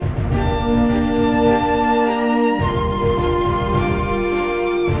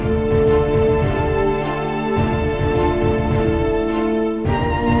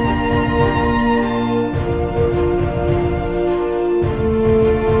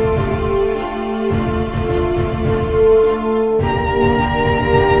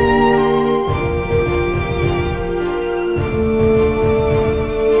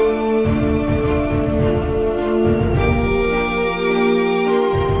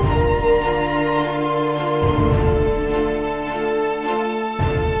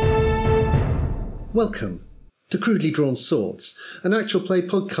Welcome to Crudely Drawn Swords, an actual play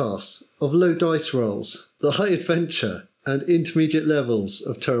podcast of low dice rolls, the high adventure and intermediate levels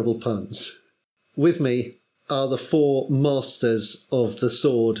of terrible puns. With me are the four masters of the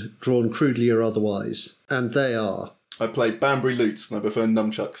sword, drawn crudely or otherwise, and they are... I play Banbury Lutes and I prefer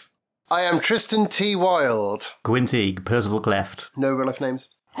nunchucks. I am Tristan T. Wilde. Gwynteague, Percival Cleft. No real life names.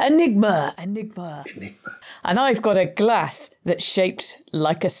 Enigma. And I've got a glass that's shaped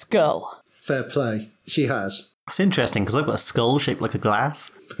like a skull. fair play, she has. It's interesting because I've got a skull shaped like a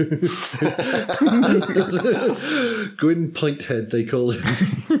glass. Gwyn Pinthead, they call him.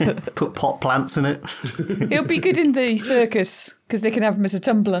 Put pot plants in it. He'll be good in the circus because they can have him as a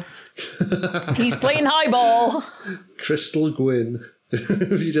tumbler. He's playing highball. Crystal Gwyn.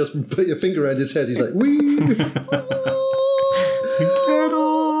 If you just put your finger around his head, he's like, wee! Get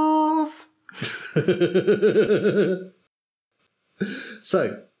off!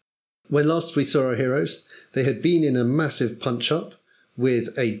 So, when last we saw our heroes, they had been in a massive punch-up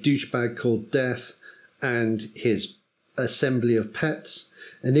with a douchebag called Death and his assembly of pets.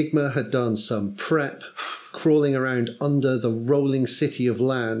 Enigma had done some prep, crawling around under the rolling city of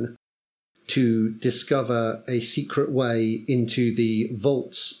Lan to discover a secret way into the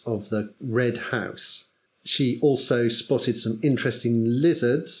vaults of the Red House. She also spotted some interesting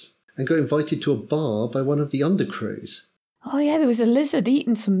lizards and got invited to a bar by one of the undercrews. Oh yeah, there was a lizard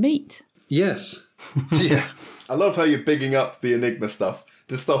eating some meat. Yes. Yeah. I love how you're bigging up the Enigma stuff.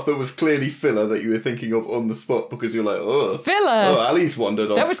 The stuff that was clearly filler that you were thinking of on the spot because you're like, oh. Filler? Oh, Ali's wandered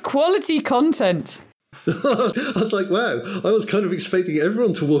off. That was quality content. I was like, wow, I was kind of expecting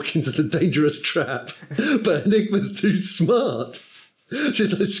everyone to walk into the dangerous trap, but Enigma's too smart.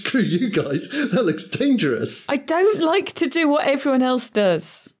 She's like, screw you guys, that looks dangerous. I don't like to do what everyone else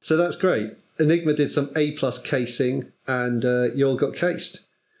does. So that's great. Enigma did some A+ casing and you all got cased.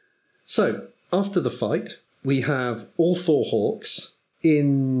 So, after the fight, we have all four hawks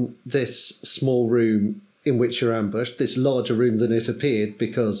in this small room in which you're ambushed, this larger room than it appeared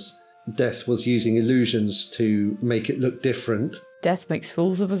because Death was using illusions to make it look different. Death makes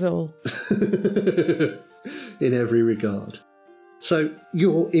fools of us all. In every regard. So,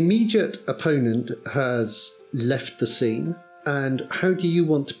 your immediate opponent has left the scene, and how do you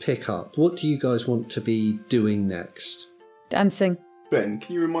want to pick up? What do you guys want to be doing next? Dancing. Ben,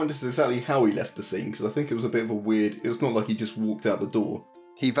 can you remind us exactly how he left the scene? Because I think it was a bit of a weird... It was not like he just walked out the door.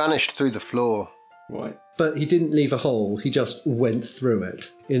 He vanished through the floor. Right. But he didn't leave a hole, he just went through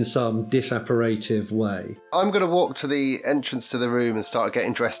it in some disapparative way. I'm going to walk to the entrance to the room and start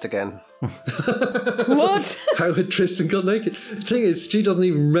getting dressed again. What? How had Tristan got naked? The thing is, she doesn't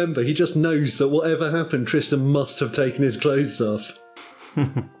even remember. He just knows that whatever happened, Tristan must have taken his clothes off.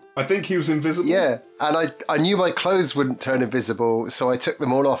 I think he was invisible. Yeah, and I knew my clothes wouldn't turn invisible, so I took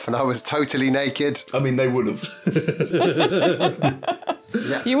them all off and I was totally naked. I mean, they would have.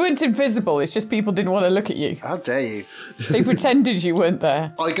 Yeah. You weren't invisible, it's just people didn't want to look at you. How dare you? They pretended you weren't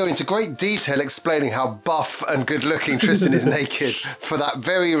there. I go into great detail explaining how buff and good-looking Tristan is naked for that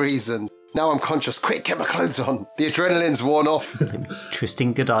very reason. Now I'm conscious. Quick, get my clothes on. The adrenaline's worn off.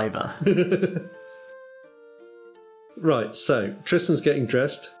 Tristan Godiva. Right, so Tristan's getting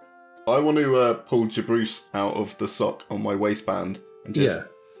dressed. I want to pull Jabroos out of the sock on my waistband and just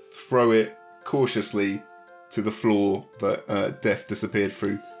throw it cautiously to the floor that Death disappeared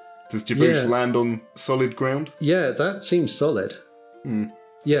through. Does Jabroos land on solid ground? Yeah, that seems solid.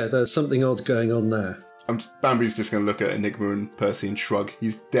 Yeah, there's something odd going on there. Banbury's just going to look at Enigma and Percy and shrug.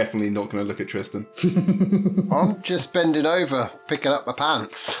 He's definitely not going to look at Tristan. I'm just bending over, picking up my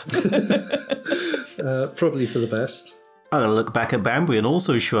pants. Probably for the best. I'm going to look back at Banbury and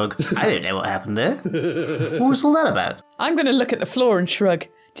also shrug. I don't know what happened there. What was all that about? I'm going to look at the floor and shrug,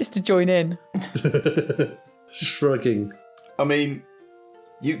 just to join in. Shrugging. I mean,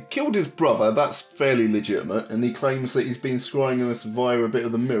 you killed his brother, that's fairly legitimate, and he claims that he's been scrying on us via a bit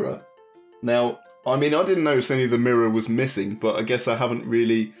of the mirror. Now, I mean, I didn't notice any of the mirror was missing, but I guess I haven't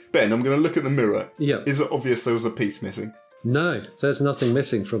really... Ben, I'm going to look at the mirror. Yeah. Is it obvious there was a piece missing? No, there's nothing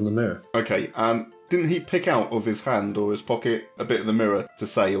missing from the mirror. Okay, didn't he pick out of his hand or his pocket a bit of the mirror to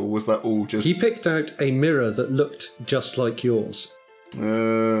say, or was that all just... He picked out a mirror that looked just like yours.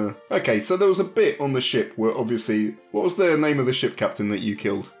 Okay, so there was a bit on the ship where obviously... What was the name of the ship captain that you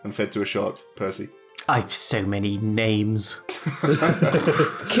killed and fed to a shark, Percy? I've so many names.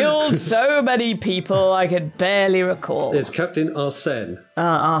 Killed so many people I could barely recall. It's Captain Arsene.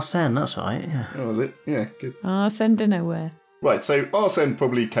 Arsene, that's right, yeah. Oh, was it? Yeah, good. Send to nowhere. Right, so Arsene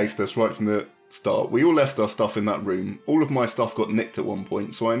probably cased us right from the start. We all left our stuff in that room. All of my stuff got nicked at one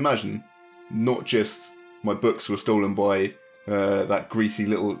point, so I imagine not just my books were stolen by that greasy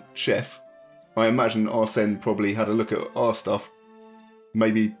little chef, I imagine Arsene probably had a look at our stuff.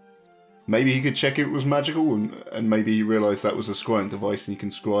 Maybe he could check it was magical, and maybe he realised that was a scrying device, and you can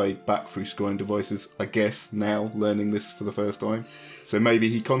scry back through scrying devices, I guess, now, learning this for the first time. So maybe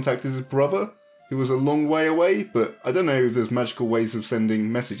he contacted his brother, who was a long way away, but I don't know if there's magical ways of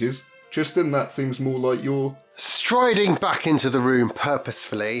sending messages. Tristan, that seems more like your... Striding back into the room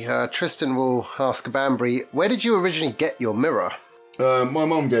purposefully, Tristan will ask Banbury, where did you originally get your mirror? My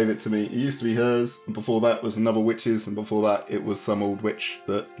mum gave it to me. It used to be hers, and before that was another witch's, and before that it was some old witch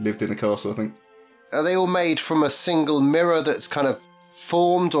that lived in a castle, I think. Are they all made from a single mirror that's kind of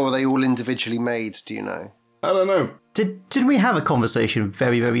formed, or are they all individually made, do you know? I don't know. Didn't we have a conversation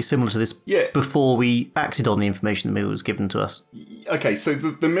very, very similar to this before we acted on the information the mirror was given to us? Okay, so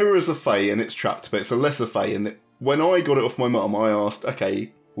the mirror is a fae and it's trapped, but it's a lesser fae, and when I got it off my mum, I asked,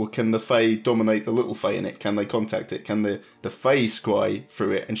 okay, well, can the fae dominate the little fae in it? Can they contact it? Can the fae scry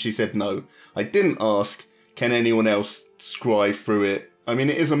through it? And she said no. I didn't ask, can anyone else scry through it? I mean,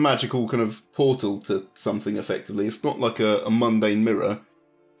 it is a magical kind of portal to something, effectively. It's not like a mundane mirror.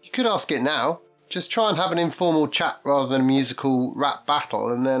 You could ask it now. Just try and have an informal chat rather than a musical rap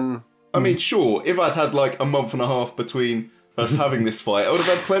battle, and then... I mean, sure, if I'd had like a month and a half between us having this fight, I would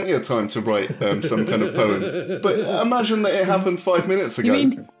have had plenty of time to write some kind of poem. But imagine that it happened 5 minutes ago. You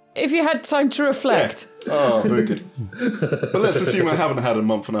mean if you had time to reflect? Yeah. Oh, very good. But let's assume I haven't had a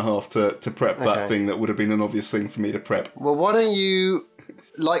month and a half to prep that thing that would have been an obvious thing for me to prep. Well, why don't you,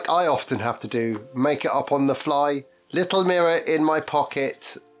 like I often have to do, make it up on the fly? Little mirror in my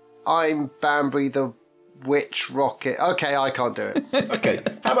pocket. I'm Banbury the Witch Rocket. Okay, I can't do it. Okay,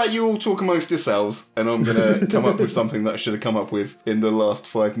 how about you all talk amongst yourselves, and I'm going to come up with something that I should have come up with in the last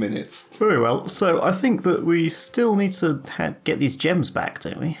 5 minutes. Very well. So I think that we still need to get these gems back,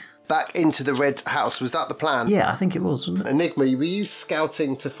 don't we? Back into the Red House, was that the plan? Yeah, I think it was, wasn't it? Enigma, were you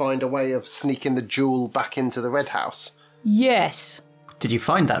scouting to find a way of sneaking the jewel back into the Red House? Yes. Did you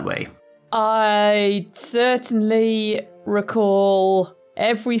find that way? I certainly recall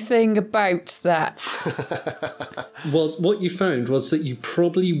everything about that. Well, what you found was that you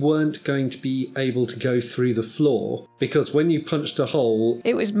probably weren't going to be able to go through the floor, because when you punched a hole,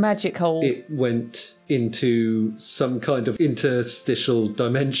 It was magic hole. it went into some kind of interstitial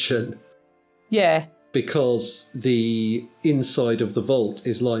dimension, Yeah. because the inside of the vault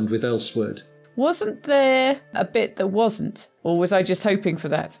is lined with elsewood. Wasn't there a bit that wasn't? Or was I just hoping for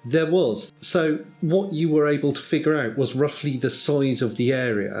that? There was. So what you were able to figure out was roughly the size of the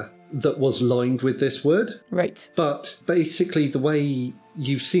area that was lined with this wood. Right. But basically the way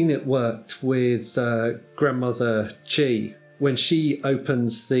you've seen it worked with Grandmother Chi, when she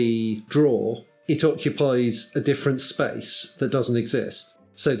opens the drawer, it occupies a different space that doesn't exist.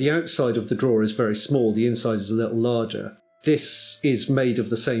 So the outside of the drawer is very small, the inside is a little larger. This is made of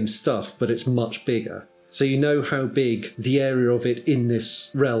the same stuff, but it's much bigger. So you know how big the area of it in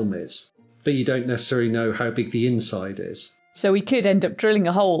this realm is, but you don't necessarily know how big the inside is. So we could end up drilling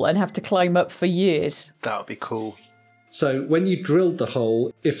a hole and have to climb up for years. That would be cool. So when you drilled the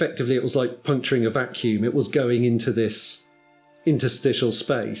hole, effectively it was like puncturing a vacuum. It was going into this interstitial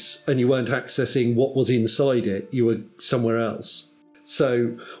space, and you weren't accessing what was inside it. You were somewhere else.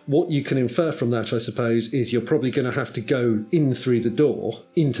 So what you can infer from that, I suppose, is you're probably going to have to go in through the door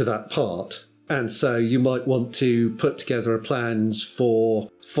into that part. And so you might want to put together plans for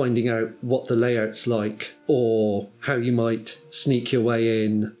finding out what the layout's like, or how you might sneak your way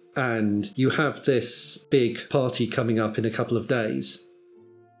in. And you have this big party coming up in a couple of days.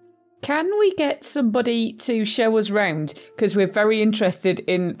 Can we get somebody to show us round? Because we're very interested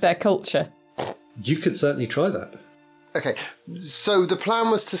in their culture. You could certainly try that. Okay, so the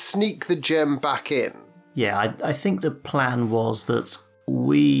plan was to sneak the gem back in. Yeah, I think the plan was that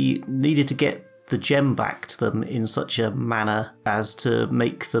we needed to get the gem back to them in such a manner as to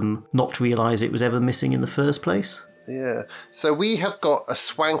make them not realise it was ever missing in the first place. Yeah, so we have got a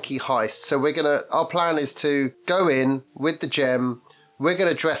swanky heist. So our plan is to go in with the gem. We're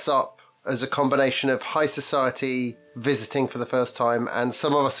going to dress up as a combination of high society visiting for the first time, and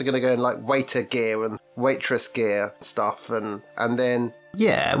some of us are going to go in like waiter gear and waitress gear stuff, and then...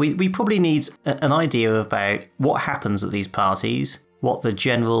 Yeah, we probably need an idea about what happens at these parties, what the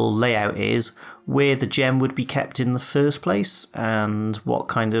general layout is, where the gem would be kept in the first place, and what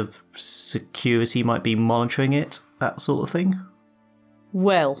kind of security might be monitoring it, that sort of thing.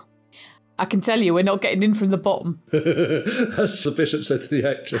 Well, I can tell you we're not getting in from the bottom. As the bishop said to the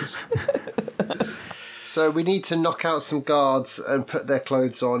actress. So we need to knock out some guards and put their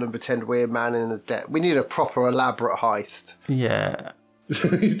clothes on and pretend we're man in the debt. We need a proper elaborate heist. Yeah.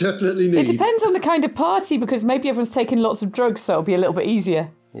 You definitely need. It depends on the kind of party, because maybe everyone's taking lots of drugs, so it'll be a little bit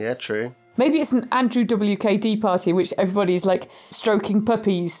easier. Yeah, true. Maybe it's an Andrew WKD party, which everybody's like stroking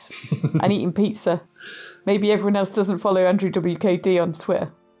puppies and eating pizza. Maybe everyone else doesn't follow Andrew WKD on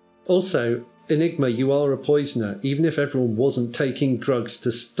Twitter. Also, Enigma, you are a poisoner, even if everyone wasn't taking drugs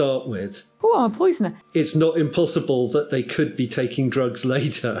to start with. Oh, I'm a poisoner. It's not impossible that they could be taking drugs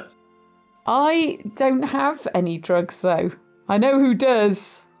later. I don't have any drugs, though. I know who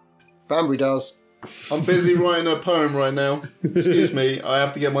does. Banbury does. I'm busy writing a poem right now. Excuse me, I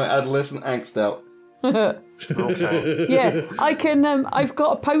have to get my adolescent angst out. Okay. Yeah, I can. I've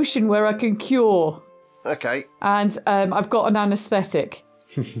got a potion where I can cure, Okay. and I've got an anaesthetic.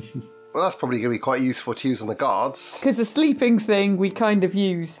 Well, that's probably going to be quite useful to use on the guards. Because the sleeping thing we kind of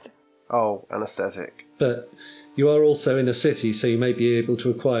used. Oh, anaesthetic. But you are also in a city, so you may be able to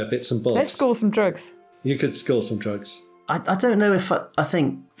acquire bits and bobs. Let's score some drugs. You could score some drugs. I don't know if I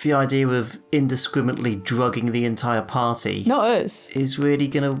think the idea of indiscriminately drugging the entire party Not us. is really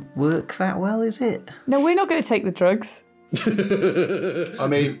going to work that well, is it? No, we're not going to take the drugs. I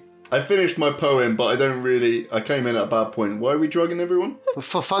mean, I finished my poem, but I came in at a bad point. Why are we drugging everyone?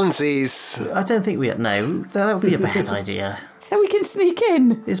 For funsies. I don't think no, that would be a bad idea. So we can sneak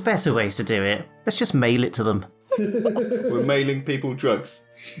in. There's better ways to do it. Let's just mail it to them. We're mailing people drugs.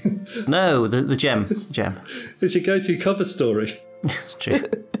 No, the gem. The gem. It's your go-to cover story. It's true.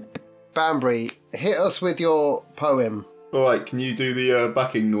 Banbury, hit us with your poem. All right, can you do the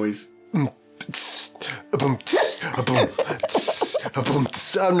backing noise?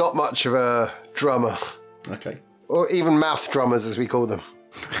 I'm not much of a drummer. Okay. Or even mouth drummers, as we call them.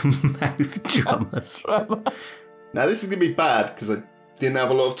 Mouth drummers. Now this is going to be bad because I didn't have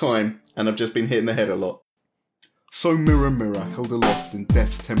a lot of time and I've just been hitting the head a lot. So mirror, mirror, held aloft in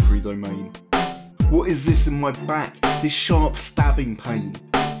death's temporary domain. What is this in my back, this sharp stabbing pain?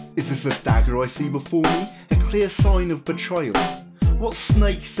 Is this a dagger I see before me, a clear sign of betrayal? What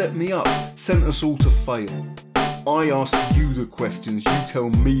snake set me up, sent us all to fail? I ask you the questions, you tell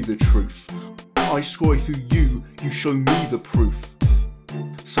me the truth. I scry through you, you show me the proof.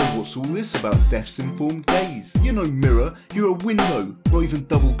 So what's all this about death's informed gaze? You're no mirror, you're a window, not even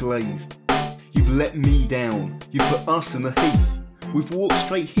double glazed. You've let me down, you've put us in a heap. We've walked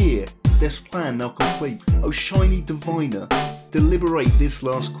straight here, death's plan now complete. Oh shiny diviner, deliberate this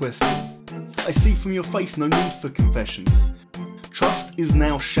last question. I see from your face no need for confession. Trust is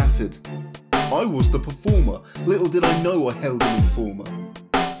now shattered. I was the performer, little did I know I held an informer.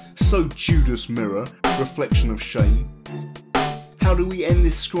 So Judas mirror, reflection of shame. How do we end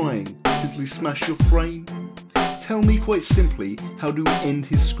this scrying? Simply smash your frame? Tell me quite simply, how do we end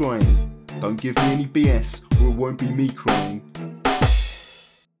his scrying? Don't give me any BS, or it won't be me crying.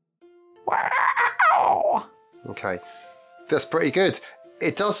 Wow. Okay. That's pretty good.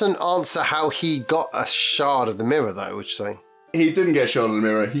 It doesn't answer how he got a shard of the mirror, though, would you say? He didn't get shot in the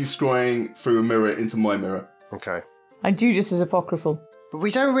mirror, he's scrying through a mirror into my mirror. Okay. And Judas is apocryphal. But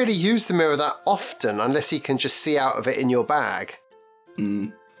we don't really use the mirror that often unless he can just see out of it in your bag.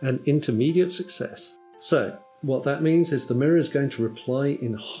 An intermediate success. So, what that means is the mirror is going to reply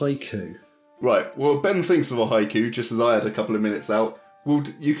in haiku. Right, well Ben thinks of a haiku, just as I had a couple of minutes out.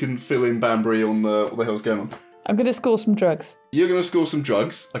 You can fill in Banbury on what the hell's going on. I'm going to score some drugs. You're going to score some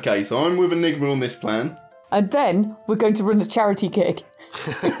drugs. Okay, so I'm with Enigma on this plan. And then we're going to run a charity gig.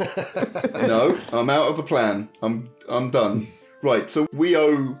 No, I'm out of the plan. I'm done. Right, so we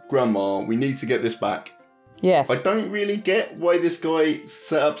owe Grandma. We need to get this back. Yes. I don't really get why this guy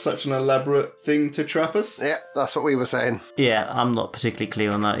set up such an elaborate thing to trap us. Yeah, that's what we were saying. Yeah, I'm not particularly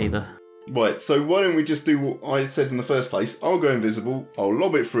clear on that either. Right, so why don't we just do what I said in the first place? I'll go invisible, I'll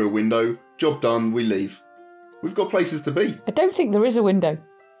lob it through a window, job done, we leave. We've got places to be. I don't think there is a window.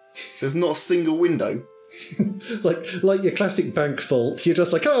 There's not a single window. like your classic bank vault, you're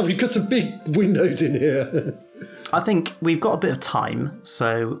just like, oh, we've got some big windows in here. I think we've got a bit of time,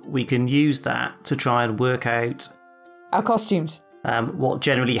 so we can use that to try and work out Our costumes. what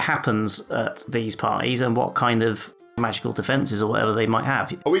generally happens at these parties and what kind of magical defences or whatever they might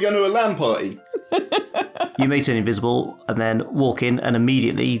have. Are we going to a LAN party? You may turn invisible and then walk in, and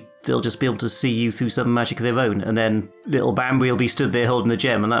immediately they'll just be able to see you through some magic of their own, and then little Banbury will be stood there holding the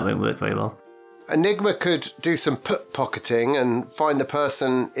gem, and that won't work very well. Enigma could do some pocketing and find the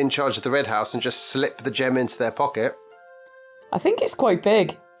person in charge of the Red House and just slip the gem into their pocket. I think it's quite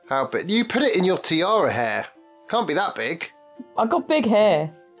big. How big? You put it in your tiara hair. Can't be that big. I've got big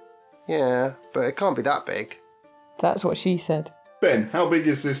hair. Yeah, but it can't be that big. That's what she said. Ben, how big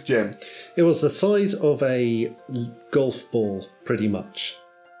is this gem? It was the size of a golf ball, pretty much.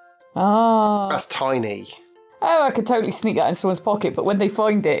 Ah. That's tiny. Oh, I could totally sneak that in someone's pocket, but when they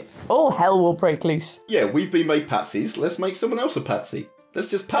find it, all hell will break loose. Yeah, we've been made patsies. Let's make someone else a patsy. Let's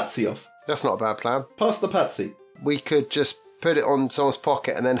just patsy off. That's not a bad plan. Pass the Patsy. We could just put it on someone's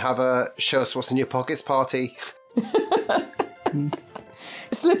pocket and then have a show us what's in your pockets party.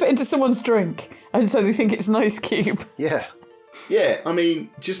 Slip it into someone's drink, and so they think it's an ice cube. Yeah. Yeah, I mean,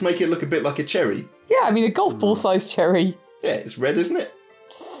 just make it look a bit like a cherry. Yeah, I mean, a golf ball-sized cherry. Yeah, it's red, isn't it?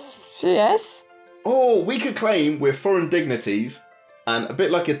 Yes. Oh, we could claim we're foreign dignities, and a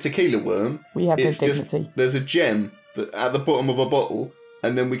bit like a tequila worm. We have no it's just, dignity. there's a gem at the bottom of a bottle,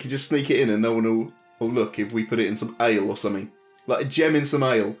 and then we can just sneak it in and no one will look if we put it in some ale or something. Like a gem in some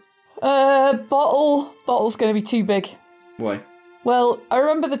ale. Bottle's going to be too big. Why? Well, I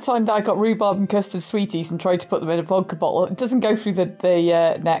remember the time that I got rhubarb and custard sweeties and tried to put them in a vodka bottle. It doesn't go through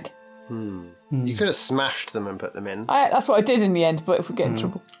the neck. You could have smashed them and put them in. That's what I did in the end, but if we get in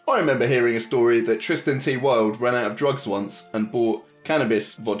trouble. I remember hearing a story that Tristan T. Wilde ran out of drugs once and bought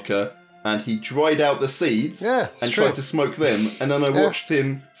cannabis vodka, and he dried out the seeds Yeah, it's and true. tried to smoke them, and then I watched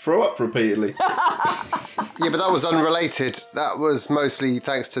him throw up repeatedly. Yeah, but that was unrelated. That was mostly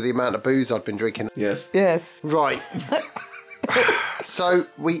thanks to the amount of booze I'd been drinking. Yes. Yes. Right. So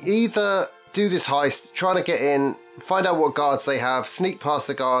we either do this heist, trying to get in, find out what guards they have, sneak past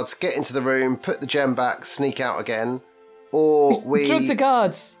the guards, get into the room, put the gem back, sneak out again, or Drug the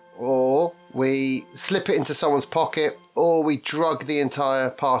guards. or we slip it into someone's pocket, or we drug the entire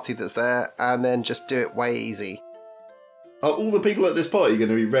party that's there and then just do it way easy. Are all the people at this party going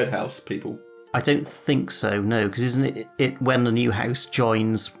to be Red House people? I don't think so, no, because isn't it when the new house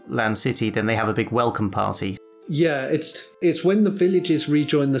joins Land City, then they have a big welcome party? Yeah, it's when the villages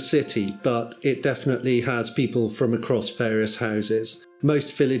rejoin the city, but it definitely has people from across various houses.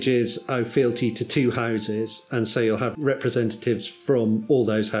 Most villages owe fealty to 2 houses, and so you'll have representatives from all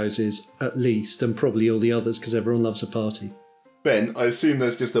those houses at least, and probably all the others because everyone loves a party. Ben, I assume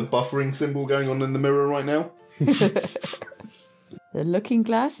there's just a buffering symbol going on in the mirror right now? The looking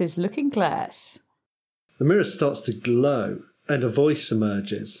glass is looking glass. The mirror starts to glow, and a voice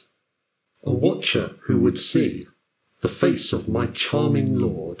emerges. A watcher who would see the face of my charming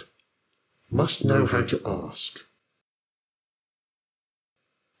lord must know how to ask.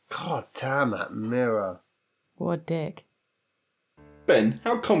 God damn that mirror. What a dick. Ben,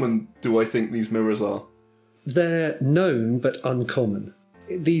 how common do I think these mirrors are? They're known but uncommon.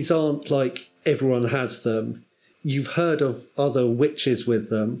 These aren't like everyone has them. You've heard of other witches with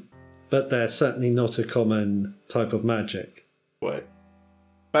them, but they're certainly not a common type of magic. Right.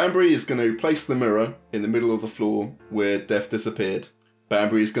 Banbury is going to place the mirror in the middle of the floor where Death disappeared.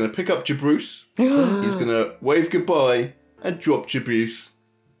 Banbury is going to pick up Jabruce. He's going to wave goodbye and drop Jabruce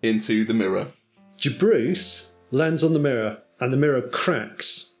into the mirror. Jabruce lands on the mirror, and the mirror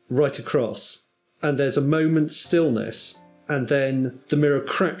cracks right across. And there's a moment's stillness, and then the mirror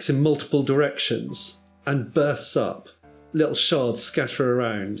cracks in multiple directions and bursts up. Little shards scatter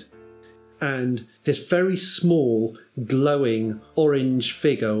around. And this very small, glowing orange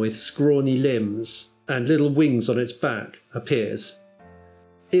figure with scrawny limbs and little wings on its back appears.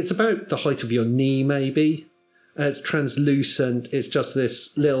 It's about the height of your knee, maybe. It's translucent, it's just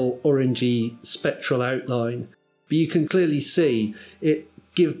this little orangey spectral outline. But you can clearly see it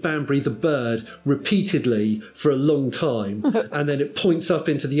give Banbury the bird repeatedly for a long time, and then it points up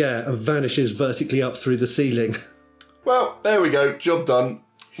into the air and vanishes vertically up through the ceiling. Well, there we go. Job done.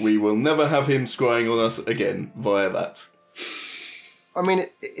 We will never have him scrying on us again via that. I mean,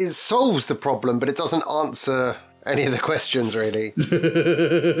 it solves the problem, but it doesn't answer any of the questions, really.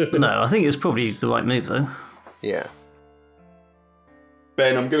 No, I think it was probably the right move, though. Yeah.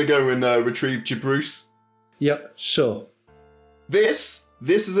 Ben, I'm going to go and retrieve Jabruce. Yep, sure. This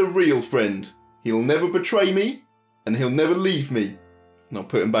is a real friend. He'll never betray me, and he'll never leave me. And I'll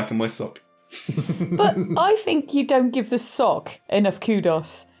put him back in my sock. But I think you don't give the sock enough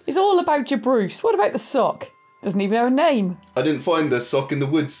kudos. It's all about Jabruce. What about the sock? Doesn't even have a name. I didn't find the sock in the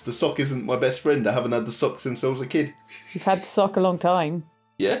woods. The sock isn't my best friend. I haven't had the sock since I was a kid. You've had the sock a long time.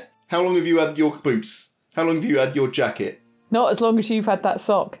 Yeah? How long have you had your boots? How long have you had your jacket? Not as long as you've had that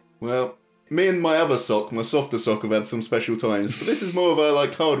sock. Well, me and my other sock, my softer sock, have had some special times. But this is more of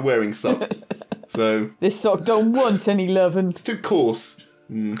a, hard-wearing sock. So... This sock don't want any lovin'. It's too coarse.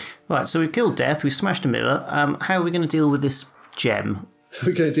 Right, so we've killed Death, we've smashed a mirror. How are we going to deal with this gem?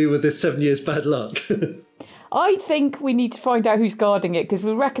 We're going to deal with this 7 years bad luck. I think we need to find out who's guarding it, because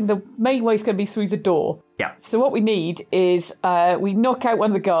we reckon the main way is going to be through the door. Yeah. So what we need is we knock out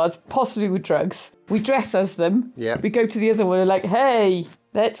one of the guards, possibly with drugs. We dress as them. Yeah. We go to the other one and we're like, hey,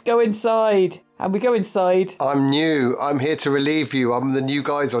 let's go inside. And we go inside. I'm new. I'm here to relieve you. I'm the new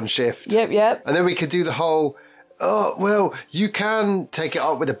guys on shift. Yep. And then we could do the whole, oh, well, you can take it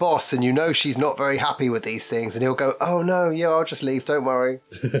up with the boss and you know she's not very happy with these things. And he'll go, oh, no, yeah, I'll just leave. Don't worry.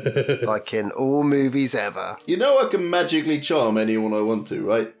 Like in all movies ever. You know I can magically charm anyone I want to,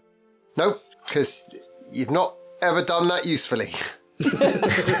 right? Nope, because you've not ever done that usefully.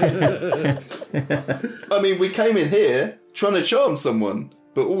 I mean, we came in here trying to charm someone,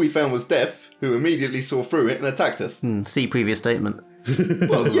 but all we found was Death, who immediately saw through it and attacked us. See previous statement.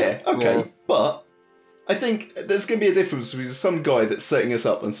 Well, yeah, okay, Yeah. but I think there's going to be a difference between some guy that's setting us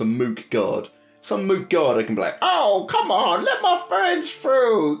up and some mook guard. Some mook guard I can be like, oh, come on, let my friends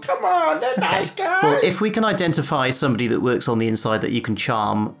through. Come on, they're nice guys. Well, if we can identify somebody that works on the inside that you can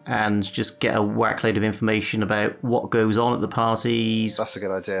charm and just get a whack load of information about what goes on at the parties, That's a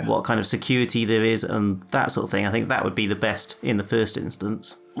good idea. what kind of security there is, and that sort of thing, I think that would be the best in the first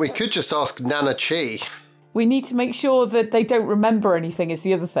instance. We could just ask Nana Chi. We need to make sure that they don't remember anything is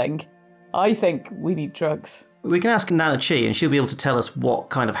the other thing. I think we need drugs. We can ask Nana Chi and she'll be able to tell us what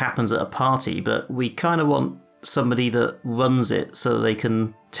kind of happens at a party, but we kind of want somebody that runs it so they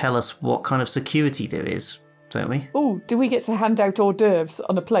can tell us what kind of security there is, don't we? Oh, do we get to hand out hors d'oeuvres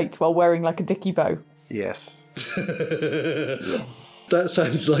on a plate while wearing like a dicky bow? Yes. That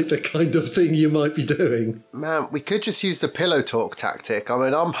sounds like the kind of thing you might be doing. Man, we could just use the pillow talk tactic. I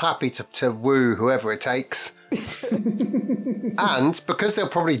mean, I'm happy to woo whoever it takes. And because they'll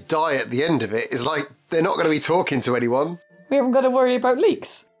probably die at the end of it, it's like they're not going to be talking to anyone. We haven't got to worry about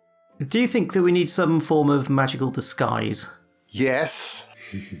leaks. Do you think that we need some form of magical disguise? Yes.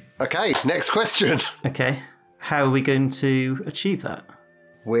 Okay, next question. Okay. How are we going to achieve that?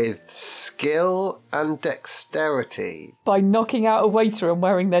 With skill and dexterity. By knocking out a waiter and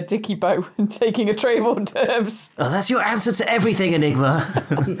wearing their dicky bow and taking a tray of hors d'oeuvres. Oh, that's your answer to everything, Enigma.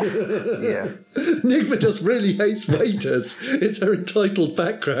 Yeah. Enigma just really hates waiters. It's her entitled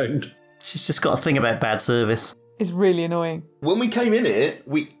background. She's just got a thing about bad service. It's really annoying. When we came in here,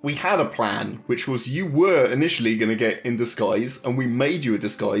 we had a plan, which was you were initially going to get in disguise, and we made you a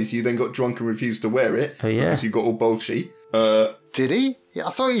disguise. You then got drunk and refused to wear it. Oh, yeah. Because you got all bolshy. Did he? Yeah,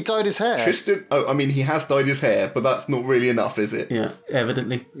 I thought he dyed his hair. Tristan, I mean, he has dyed his hair, but that's not really enough, is it? Yeah,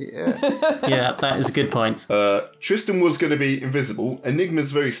 evidently. Yeah. Yeah, that is a good point. Tristan was going to be invisible,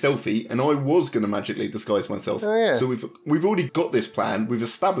 Enigma's very stealthy, and I was going to magically disguise myself. Oh, yeah. So we've already got this plan, we've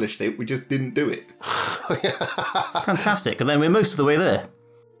established it, we just didn't do it. Fantastic. And then we're most of the way there.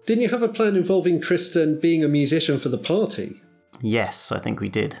 Didn't you have a plan involving Tristan being a musician for the party? Yes, I think we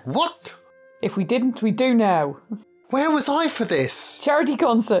did. What? If we didn't, we do now. Where was I for this? Charity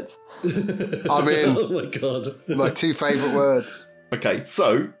concert. I'm in. Oh my god. My two favourite words. Okay,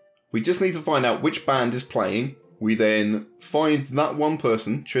 so we just need to find out which band is playing. We then find that one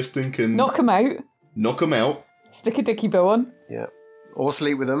person. Tristan can Knock them out. knock them out. Stick a dicky bow on. Yeah. Or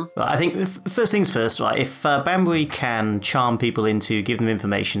sleep with them. But I think first things first, right? If Banbury can charm people into, give them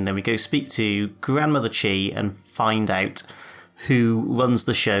information, then we go speak to Grandmother Chi and find out who runs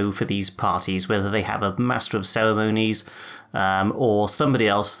the show for these parties, whether they have a master of ceremonies or somebody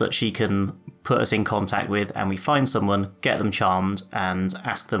else that she can put us in contact with, and we find someone, get them charmed, and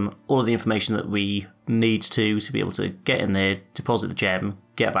ask them all of the information that we need to be able to get in there, deposit the gem,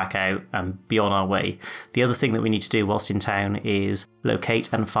 get back out, and be on our way. The other thing that we need to do whilst in town is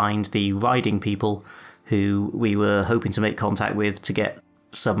locate and find the riding people who we were hoping to make contact with to get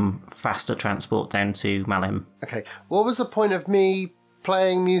some faster transport down to Malin. Okay. What was the point of me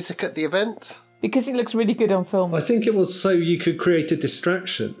playing music at the event? Because it looks really good on film. I think it was so you could create a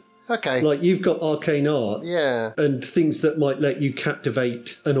distraction. Okay. Like you've got arcane art Yeah. and things that might let you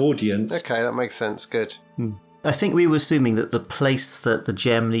captivate an audience. Okay, that makes sense. Good. I think we were assuming that the place that the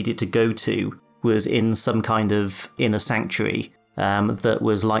gem needed to go to was in some kind of inner sanctuary that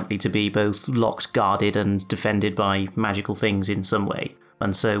was likely to be both locked, guarded, and defended by magical things in some way.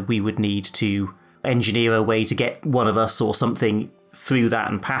 And so we would need to engineer a way to get one of us or something through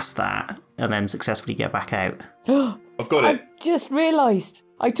that and past that, and then successfully get back out. I've got it. I just realised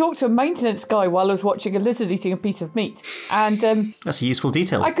I talked to a maintenance guy while I was watching a lizard eating a piece of meat. And That's a useful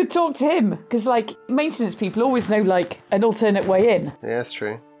detail. I could talk to him because, like, maintenance people always know, like, an alternate way in. Yeah, that's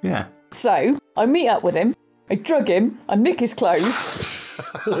true. Yeah. So I meet up with him, I drug him, I nick his clothes.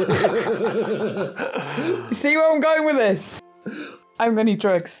 See where I'm going with this? I'm going to need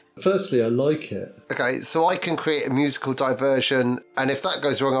drugs. Firstly, I like it. Okay, so I can create a musical diversion, and if that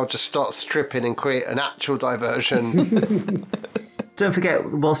goes wrong, I'll just start stripping and create an actual diversion. Don't forget,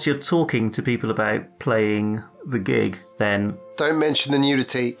 whilst you're talking to people about playing the gig, then Don't mention the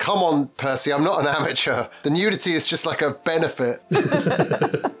nudity. Come on, Percy, I'm not an amateur. The nudity is just like a benefit.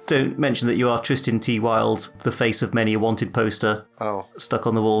 don't mention that you are Tristan T. Wilde, the face of many a wanted poster Oh. stuck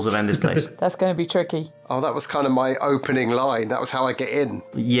on the walls of Ender's Place. That's going to be tricky. Oh, that was kind of my opening line. That was how I get in.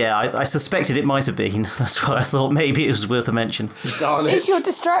 Yeah, I suspected it might have been. That's why I thought maybe it was worth a mention. Darn it. Is your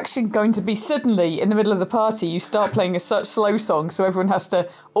distraction going to be suddenly, in the middle of the party, you start playing a such slow song so everyone has to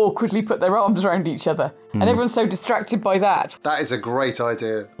awkwardly put their arms around each other? And everyone's so distracted by that. That is a great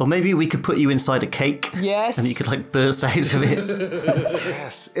idea. Or maybe we could put you inside a cake. Yes. And you could like burst out of it.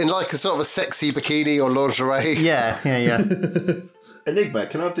 Yes. In like a sort of a sexy bikini or lingerie. Yeah. Enigma,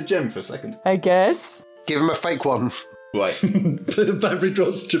 can I have the gem for a second? I guess. Give him a fake one. Right. Banbury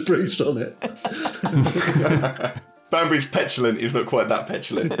draws to Bruce on it. Banbury's petulant is not quite that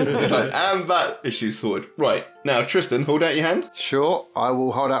petulant. It's like, and that issue's sorted. Right. Now, Tristan, hold out your hand. Sure, I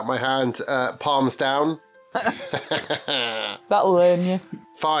will hold out my hand, palms down. That'll learn you.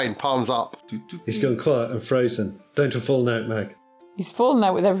 Fine, palms up. He's gone quiet and frozen. Don't have fallen out, Mag. He's fallen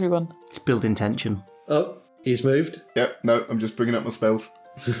out with everyone. It's building tension. Oh, he's moved. Yep, no, I'm just bringing up my spells.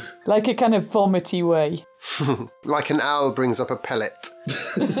 Like a kind of vomity way. Like an owl brings up a pellet.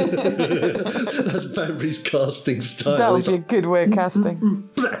 That's Banbury's casting style. That would He's be a like, good way of casting.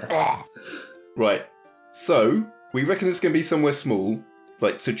 Right. So, we reckon it's going to be somewhere small.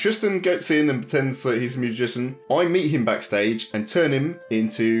 Like, so Tristan gets in and pretends that he's a musician. I meet him backstage and turn him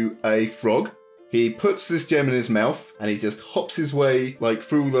into a frog. He puts this gem in his mouth and he just hops his way, like,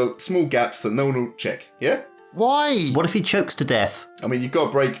 through the small gaps that no one will check. Yeah? Why? What if he chokes to death? I mean, you've got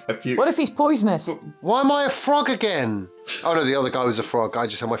to break a few... What if he's poisonous? Why am I a frog again? Oh no, the other guy was a frog. I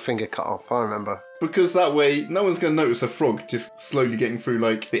just had my finger cut off. I remember. Because that way, no one's going to notice a frog just slowly getting through,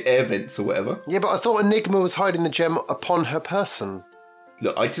 like, the air vents or whatever. Yeah, but I thought Enigma was hiding the gem upon her person.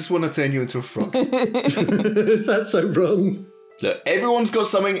 Look, I just want to turn you into a frog. Is that so wrong? Look, everyone's got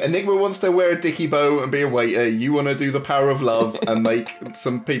something. Enigma wants to wear a dicky bow and be a waiter. You want to do the power of love and make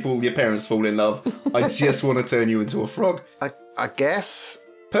some people, your parents, fall in love. I just want to turn you into a frog. I guess.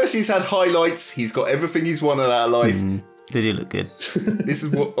 Percy's had highlights. He's got everything he's wanted out of life. They do look good. This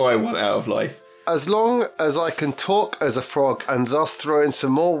is what I want out of life. As long as I can talk as a frog and thus throw in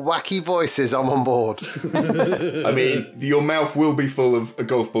some more wacky voices, I'm on board. I mean, your mouth will be full of a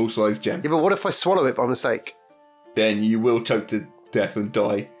golf ball sized gem. Yeah, but what if I swallow it by mistake? Then you will choke to death and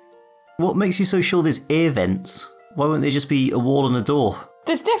die. What makes you so sure there's air vents? Why won't there just be a wall and a door?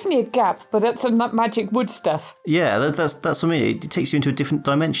 There's definitely a gap, but that's some magic wood stuff. Yeah, that's what I mean. It takes you into a different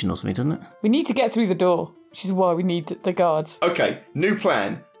dimension or something, doesn't it? We need to get through the door, which is why we need the guards. Okay, new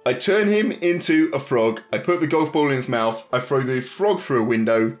plan. I turn him into a frog. I put the golf ball in his mouth. I throw the frog through a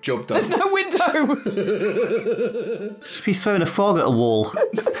window. Job done. There's no window! Just be throwing a frog at a wall.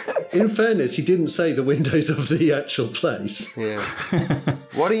 In fairness, he didn't say the windows of the actual place. Yeah.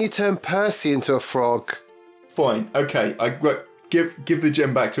 Why don't you turn Percy into a frog? Fine. Okay. Give the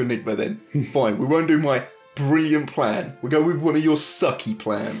gem back to Enigma then. Fine. We won't do my brilliant plan. We'll go with one of your sucky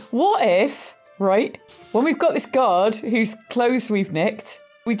plans. What if, right, when we've got this guard whose clothes we've nicked,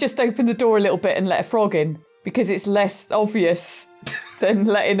 we just open the door a little bit and let a frog in? Because it's less obvious than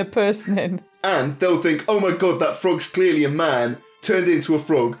letting a person in. And they'll think, oh my god, that frog's clearly a man, turned into a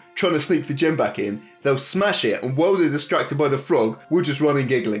frog, trying to sneak the gem back in. They'll smash it, and while they're distracted by the frog, we'll just run and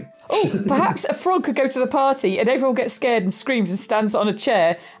giggling. Oh, perhaps a frog could go to the party and everyone gets scared and screams and stands on a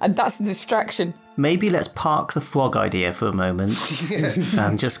chair, and that's the distraction. Maybe let's park the frog idea for a moment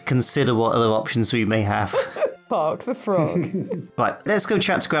and just consider what other options we may have. Park the frog. Right, let's go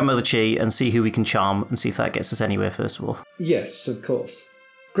chat to Grandmother Chi and see who we can charm and see if that gets us anywhere first of all. Yes, of course.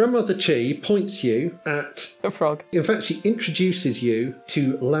 Grandmother Chi points you at... A frog. In fact, she introduces you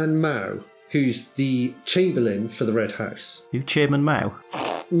to Lan Mao, who's the Chamberlain for the Red House. Who, Chairman Mao?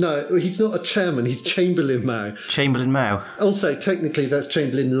 No, he's not a chairman, he's Chamberlain Mao. Chamberlain Mao. Also, technically, that's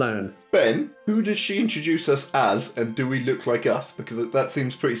Chamberlain Lan. Ben, who does she introduce us as, and do we look like us? Because that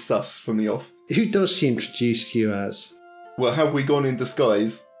seems pretty sus from the off. Who does she introduce you as? Well, have we gone in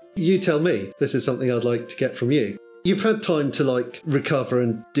disguise? You tell me. This is something I'd like to get from you. You've had time to, recover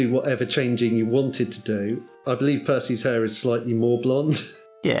and do whatever changing you wanted to do. I believe Percy's hair is slightly more blonde.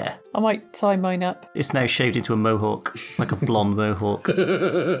 Yeah. I might tie mine up. It's now shaved into a mohawk, like a blonde mohawk.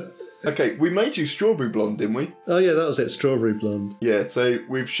 Okay, we made you strawberry blonde, didn't we? Oh yeah, that was it, strawberry blonde. Yeah, so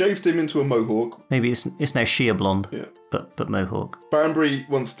we've shaved him into a mohawk. Maybe it's now sheer blonde, Yeah. but mohawk. Banbury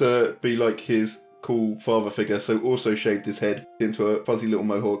wants to be like his cool father figure, so also shaved his head into a fuzzy little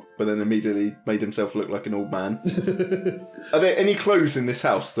mohawk, but then immediately made himself look like an old man. Are there any clothes in this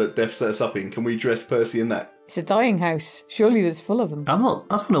house that Death set us up in? Can we dress Percy in that? It's a dying house. Surely there's full of them. I don't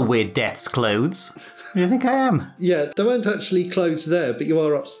want to wear death's clothes. Who do you think I am? Yeah, there weren't actually clothes there, but you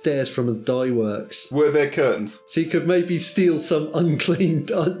are upstairs from a dye works. Were there curtains? So you could maybe steal some unclean,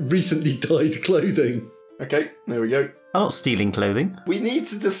 recently dyed clothing. Okay, there we go. I'm not stealing clothing. We need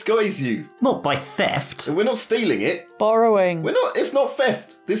to disguise you. Not by theft. We're not stealing it. Borrowing. It's not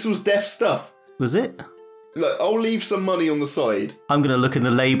theft. This was deaf stuff. Was it? Look, I'll leave some money on the side. I'm going to look in the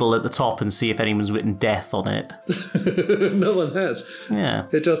label at the top and see if anyone's written death on it. No one has. Yeah.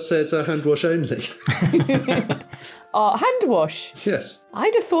 It just says hand wash only. Hand wash. Yes.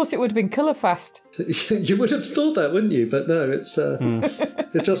 I'd have thought it would have been colour fast. You would have thought that, wouldn't you? But no, it's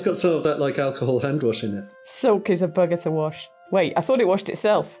just got some of that like alcohol hand wash in it. Silk is a bugger to wash. Wait, I thought it washed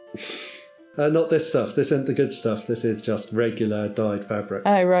itself. Not this stuff. This isn't the good stuff. This is just regular dyed fabric.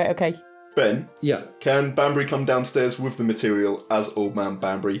 Oh, right, okay. Ben, Yeah. can Banbury come downstairs with the material as Old Man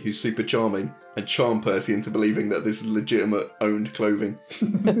Banbury, who's super charming, and charm Percy into believing that this is legitimate owned clothing?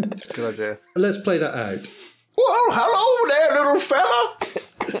 Good idea. Let's play that out. Well, hello there, little fella.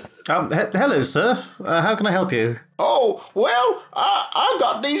 Hello, sir. How can I help you? Oh, well, I've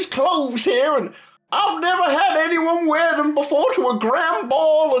got these clothes here, and I've never had anyone wear them before to a grand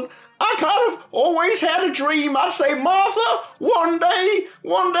ball, and I kind of always had a dream. I'd say, Martha, one day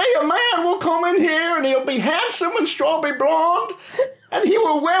a man will come in here and he'll be handsome and strawberry blonde and he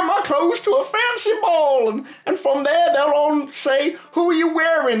will wear my clothes to a fancy ball. And from there, they'll all say, who are you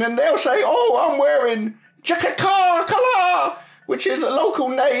wearing? And they'll say, oh, I'm wearing Jakakakala, which is a local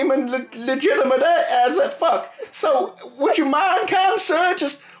name and legitimate as a fuck. So would you mind, kind sir,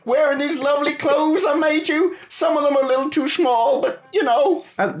 just wearing these lovely clothes I made you? Some of them are a little too small, but, you know.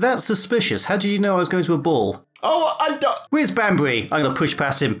 That's suspicious. How did you know I was going to a ball? Oh, I don't... Where's Banbury? I'm going to push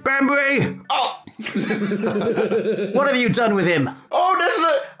past him. Banbury! Oh, What have you done with him?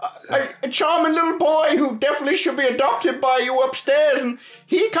 oh, there's a charming little boy who definitely should be adopted by you upstairs, and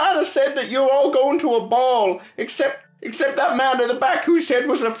he kind of said that you're all going to a ball, except that man in the back who said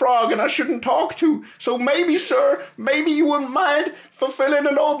was a frog and I shouldn't talk to. So maybe, sir, maybe you wouldn't mind fulfilling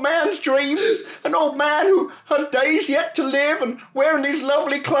an old man's dreams, an old man who has days yet to live and wearing these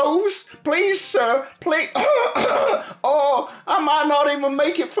lovely clothes. Please, sir, please. Oh, I might not even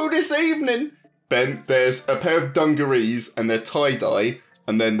make it through this evening. Ben, there's a pair of dungarees and they're tie-dye,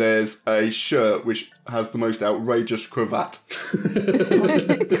 and then there's a shirt which has the most outrageous cravat.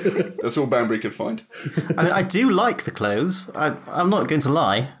 That's all Banbury could find. I mean, I do like the clothes. I'm not going to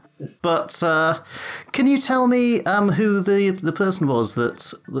lie. But can you tell me who the person was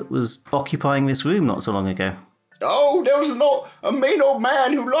that was occupying this room not so long ago? Oh, there was a mean old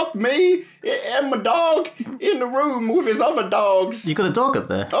man who locked me and my dog in the room with his other dogs. You got a dog up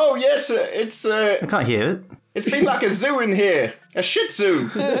there? Oh, yes, it's... I can't hear it. It's been like a zoo in here. A shih tzu.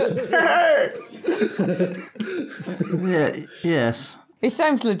 Yeah, yes. It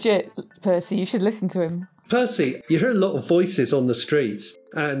sounds legit, Percy. You should listen to him. Percy, you hear a lot of voices on the streets,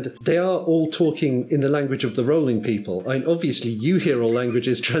 and they are all talking in the language of the rolling people. I mean, obviously, you hear all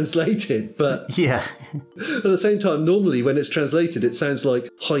languages translated, but Yeah. at the same time, normally when it's translated, it sounds like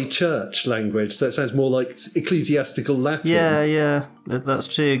high church language, so it sounds more like ecclesiastical Latin. Yeah, that's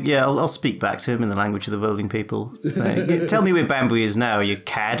true. Yeah, I'll speak back to him in the language of the rolling people. So, tell me where Banbury is now, you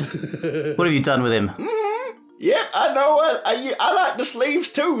cad. What have you done with him? Yep, I know. I like the sleeves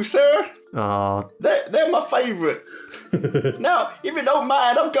too, sir. Oh, They're my favourite. Now, if you don't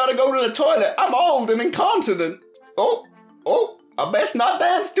mind, I've got to go to the toilet. I'm old and incontinent. Oh, I best not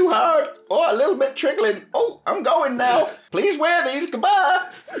dance too hard. Oh, a little bit trickling. Oh, I'm going now. Please wear these. Goodbye.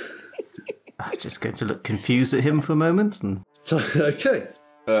 I'm just going to look confused at him for a moment Okay.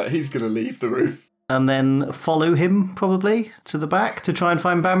 He's going to leave the room. and then follow him, probably, to the back to try and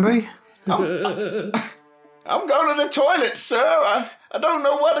find Banbury. I'm going to the toilet, sir. I don't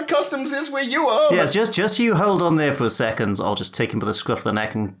know what the customs is where you are. Yes, just you hold on there for a second. I'll just take him by the scruff of the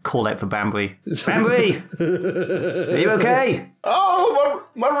neck and call out for Banbury. Banbury! Are you okay? Oh,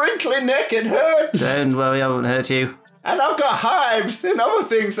 my wrinkly neck, it hurts. Don't worry, I won't hurt you. And I've got hives and other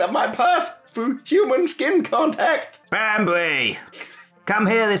things that might pass through human skin contact. Banbury! Come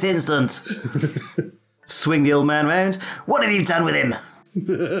here this instant. Swing the old man round. What have you done with him?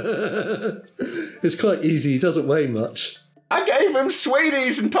 It's quite easy, he doesn't weigh much. I gave him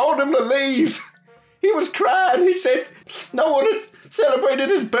sweeties and told him to leave. He was crying. He said no one had celebrated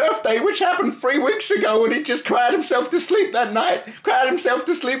his birthday, which happened 3 weeks ago, and he just cried himself to sleep that night. Cried himself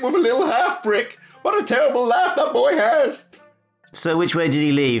to sleep with a little half brick. What a terrible laugh that boy has. So which way did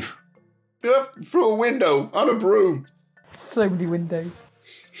he leave? Through a window on a broom. So many windows.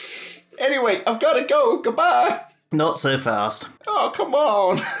 Anyway, I've got to go. Goodbye. Not so fast. Oh, come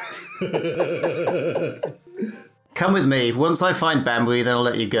on. Come with me. Once I find Banbury, then I'll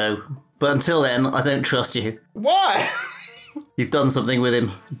let you go. But until then, I don't trust you. Why? You've done something with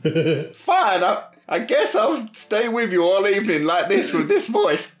him. Fine, I guess I'll stay with you all evening like this with this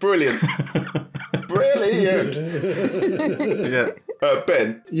voice. Brilliant. Brilliant. Yeah.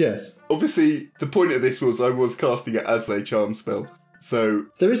 Ben. Yes. Obviously, the point of this was I was casting it as a charm spell. So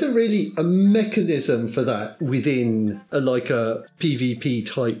There isn't really a mechanism for that within a PvP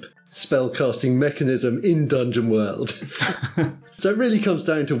type spellcasting mechanism in Dungeon World. So it really comes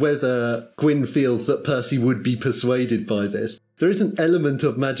down to whether Gwyn feels that Percy would be persuaded by this. There is an element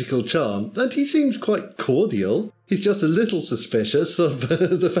of magical charm, and he seems quite cordial. He's just a little suspicious of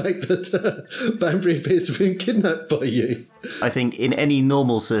the fact that Banbury appears to have been kidnapped by you. I think in any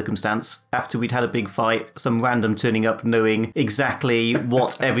normal circumstance, after we'd had a big fight, some random turning up knowing exactly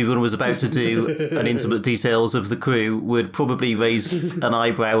what everyone was about to do and intimate details of the crew would probably raise an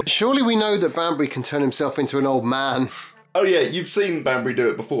eyebrow. Surely we know that Banbury can turn himself into an old man. Oh yeah, you've seen Banbury do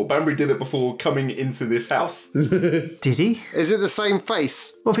it before. Banbury did it before coming into this house. Did he? Is it the same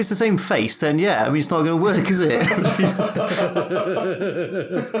face? Well, if it's the same face, then yeah, I mean, it's not going to work, is it?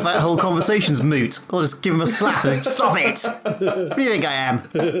 That whole conversation's moot. I'll just give him a slap and stop it! Who do you think I am?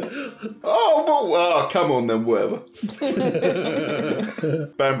 Oh, come on then, whatever.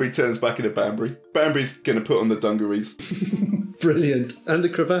 Banbury turns back into Banbury. Banbury's going to put on the dungarees. Brilliant. And the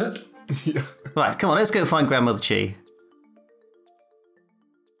cravat? Right, come on, let's go find Grandmother Chi.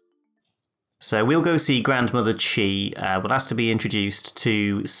 So we'll go see Grandmother Chi. We'll ask to be introduced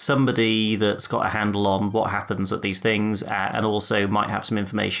to somebody that's got a handle on what happens at these things, and also might have some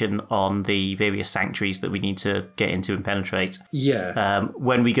information on the various sanctuaries that we need to get into and penetrate. Yeah.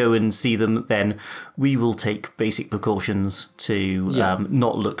 When we go and see them, then we will take basic precautions to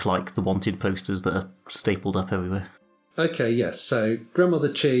not look like the wanted posters that are stapled up everywhere. Okay, yes. So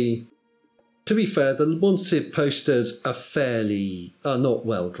Grandmother Chi, to be fair, the wanted posters are not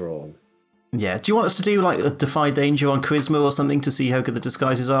well drawn. Yeah, do you want us to do like a Defy Danger on Charisma or something to see how good the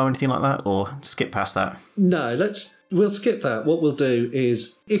disguises are or anything like that, or skip past that? No, we'll skip that. What we'll do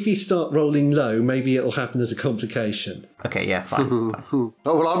is, if you start rolling low, maybe it'll happen as a complication. Okay, yeah, fine. Oh,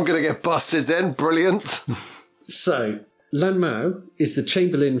 well, I'm going to get busted then. Brilliant. So, Lan Mao is the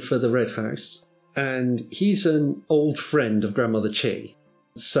Chamberlain for the Red House, and he's an old friend of Grandmother Chi.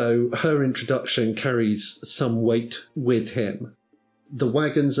 So her introduction carries some weight with him. The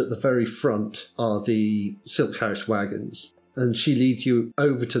wagons at the very front are the Silk House wagons, and she leads you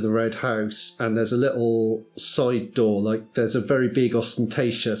over to the Red House, and there's a little side door, there's a very big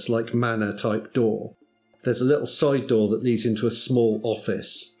ostentatious manor type door. There's a little side door that leads into a small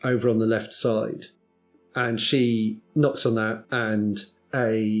office over on the left side, and she knocks on that, and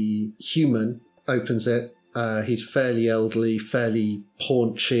a human opens it. He's fairly elderly, fairly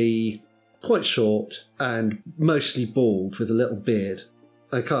paunchy, quite short, and mostly bald with a little beard,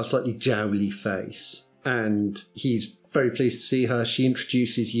 a kind of slightly jowly face. And he's very pleased to see her. She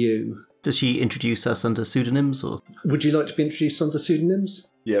introduces you. Does she introduce us under pseudonyms, or? Would you like to be introduced under pseudonyms?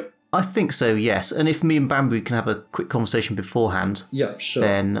 Yep. I think so, yes. And if me and Banbury can have a quick conversation beforehand, Yeah, sure.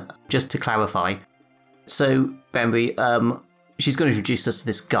 then just to clarify. So, Banbury, she's going to introduce us to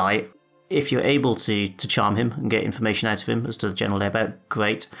this guy. If you're able to charm him and get information out of him as to the general layout,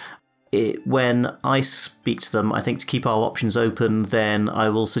 great. When I speak to them, I think to keep our options open, then I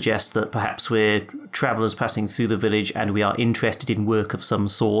will suggest that perhaps we're travellers passing through the village and we are interested in work of some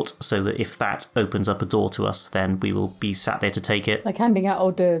sort, so that if that opens up a door to us, then we will be sat there to take it. Like handing out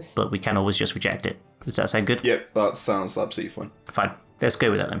hors d'oeuvres. But we can always just reject it. Does that sound good? Yep, that sounds absolutely fine. Fine. Let's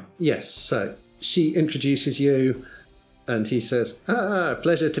go with that then. Yes, so she introduces you, and he says,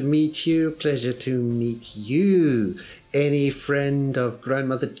 pleasure to meet you, pleasure to meet you. Any friend of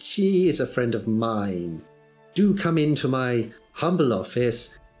Grandmother Chi is a friend of mine. Do come into my humble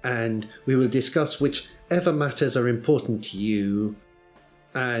office, and we will discuss whichever matters are important to you.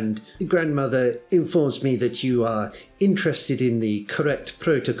 And Grandmother informs me that you are interested in the correct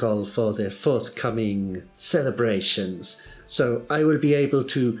protocol for the forthcoming celebrations. So I will be able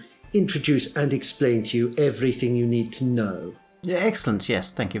to introduce and explain to you everything you need to know. Yeah, excellent.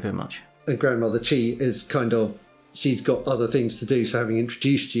 Yes, thank you very much. And Grandmother Chi is she's got other things to do, so having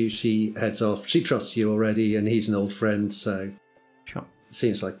introduced you, she heads off. She trusts you already, and he's an old friend, so Sure. it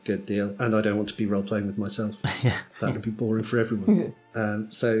seems like a good deal. And I don't want to be role-playing with myself. Yeah. That would be boring for everyone.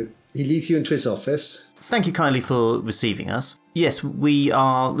 So he leads you into his office. Thank you kindly for receiving us. Yes, we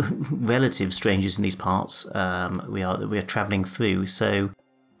are relative strangers in these parts. We are travelling through, so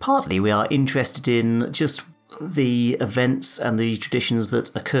partly we are interested in just the events and the traditions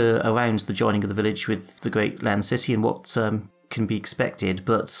that occur around the joining of the village with the great land city, and what can be expected,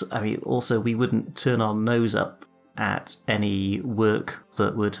 but I mean, also we wouldn't turn our nose up at any work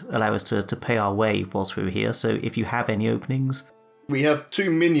that would allow us to pay our way whilst we were here. So if you have any openings... We have 2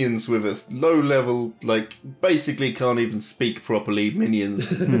 minions with us, low level, like, basically can't even speak properly minions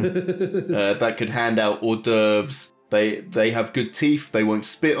that could hand out hors d'oeuvres. They have good teeth, they won't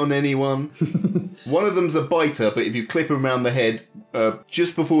spit on anyone. One of them's a biter, but if you clip him around the head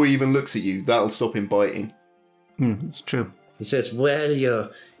just before he even looks at you, that'll stop him biting. It's true. He says, well,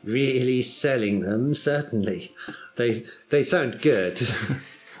 you're really selling them, certainly. They sound good.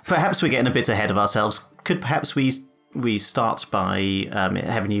 Perhaps we're getting a bit ahead of ourselves. Could perhaps we start by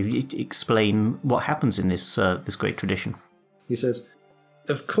having you explain what happens in this great tradition? He says,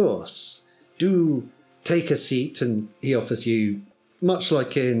 of course, do take a seat, and he offers you, much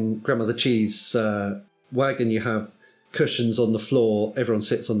like in Grandmother Cheese wagon, you have cushions on the floor, everyone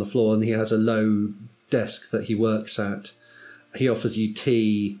sits on the floor, and he has a low desk that he works at. He offers you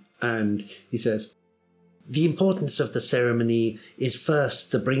tea, and he says, the importance of the ceremony is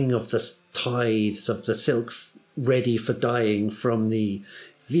first the bringing of the tithes of the silk ready for dyeing from the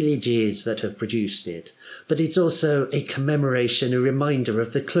villages that have produced it. But it's also a commemoration, a reminder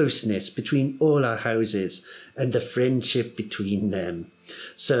of the closeness between all our houses and the friendship between them.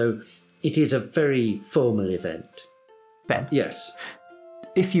 So it is a very formal event. Ben? Yes.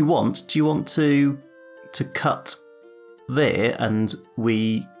 If you want, do you want to cut there, and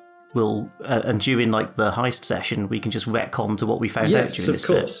we will, and during like the heist session, we can just retcon to what we found out during this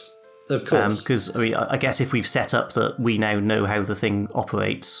bit? Yes, of course. Because I guess if we've set up that we now know how the thing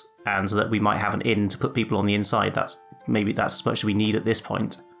operates, and that we might have an in to put people on the inside, that's as much as we need at this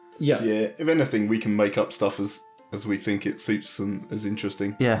point. Yeah. Yeah, if anything, we can make up stuff as we think it suits and is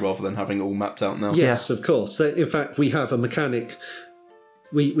interesting, rather than having it all mapped out now. Yes, of course. So, in fact, we have a mechanic.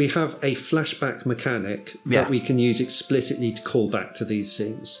 We have a flashback mechanic that we can use explicitly to call back to these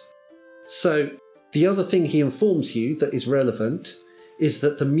scenes. So the other thing he informs you that is relevant is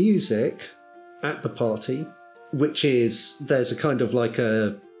that the music at the party, which is, there's a kind of like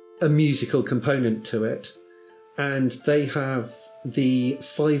a musical component to it, and they have the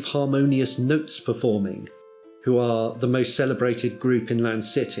 5 Harmonious Notes performing, who are the most celebrated group in Land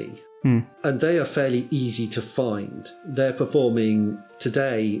City. And they are fairly easy to find. They're performing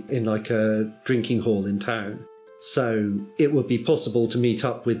today in like a drinking hall in town. So it would be possible to meet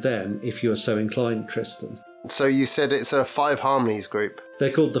up with them if you are so inclined, Tristan. So you said it's a 5 harmonies group?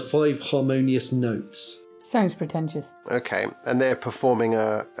 They're called the 5 Harmonious Notes. Sounds pretentious. Okay, and they're performing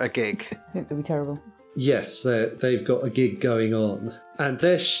a gig. I think that'd be terrible. Yes, they've got a gig going on. And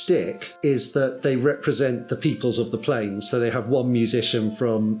their shtick is that they represent the peoples of the plains. So they have one musician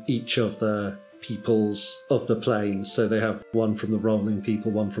from each of the peoples of the plains. So they have one from the rolling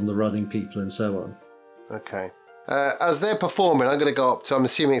people, one from the running people, and so on. Okay. As they're performing, I'm going to go up to, I'm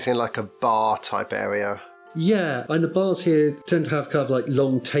assuming it's in like a bar type area. Yeah, and the bars here tend to have kind of like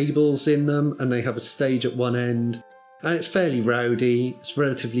long tables in them, and they have a stage at one end. And it's fairly rowdy, it's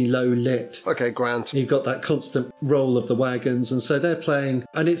relatively low lit. Okay, grand. You've got that constant roll of the wagons, and so they're playing,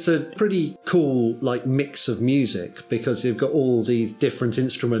 and it's a pretty cool like mix of music because you've got all these different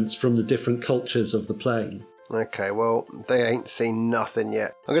instruments from the different cultures of the plain. Okay, well, they ain't seen nothing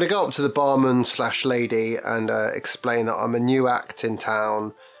yet. I'm going to go up to the barman / lady and explain that I'm a new act in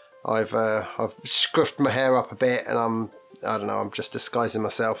town. I've scruffed my hair up a bit, and I'm just disguising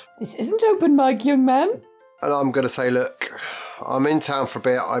myself. This isn't open mic, young man. And I'm going to say, look, I'm in town for a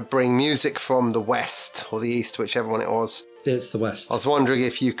bit. I bring music from the west or the east, whichever one it was. It's the west. I was wondering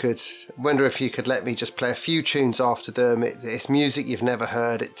if you could let me just play a few tunes after them. It's music you've never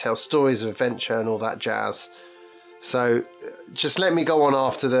heard. It tells stories of adventure and all that jazz. So just let me go on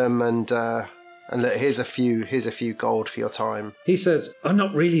after them, and look, here's a few gold for your time. He says, I'm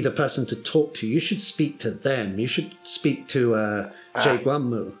not really the person to talk to. You should speak to them. You should speak to Jay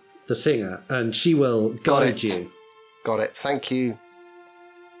Guanmu, the singer, and she will guide you. Got it. Thank you.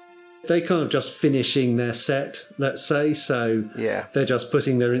 They kind of just finishing their set, let's say. So they're just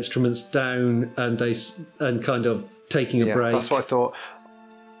putting their instruments down and kind of taking a break. That's what I thought.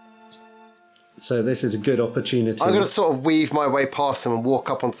 So this is a good opportunity. I'm going to sort of weave my way past them and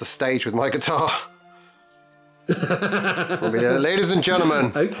walk up onto the stage with my guitar. Ladies and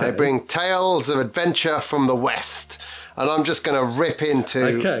gentlemen, I bring tales of adventure from the West. And I'm just going to rip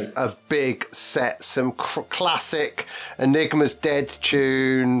into a big set, some classic Enigma's Dead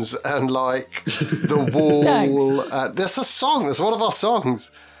tunes and like The Wall. That's a song. That's one of our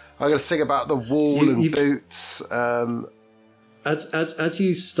songs. I'm going to sing about the wall and boots. As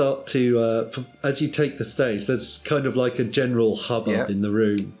you start to, as you take the stage, there's kind of like a general hubbub in the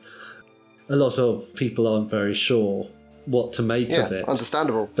room. A lot of people aren't very sure what to make Yeah, of it.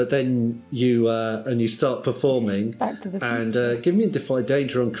 understandable. But then you start performing. Back to the And Future. give me a Defy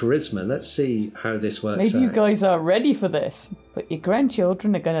Danger on charisma. Let's see how this works Maybe out. you guys aren't ready for this, but your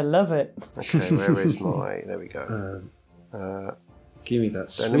grandchildren are going to love it. Okay, where is my... There we go. Give me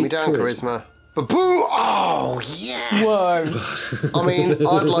that Don't let me sweet down, charisma. Baboo! Oh, yes! Whoa. I mean,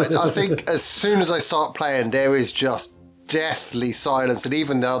 I think as soon as I start playing, there is just deathly silence. And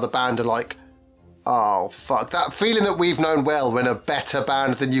even the other band are like, oh, fuck. That feeling that we've known well when a better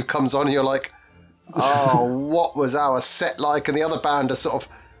band than you comes on and you're like, oh, what was our set like? And the other band are sort of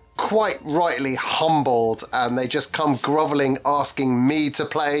quite rightly humbled and they just come grovelling, asking me to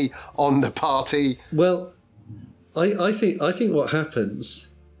play on the party. Well, I think what happens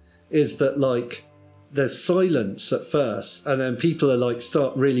is that like there's silence at first, and then people are like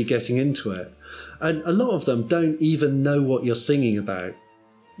start really getting into it, and a lot of them don't even know what you're singing about.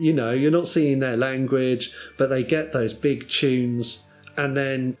 You know, you're not singing their language, but they get those big tunes, and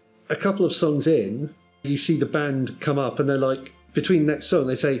then a couple of songs in, you see the band come up, and they're like, between next song,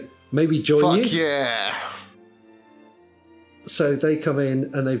 they say, maybe join you. Fuck yeah. So they come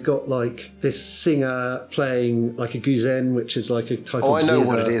in and they've got like this singer playing like a guzen, which is like a type of Oh, I know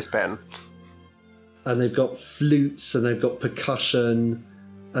what zither. it is, Ben. And they've got flutes and they've got percussion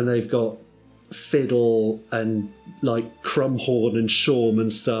and they've got fiddle and like crumhorn and shawm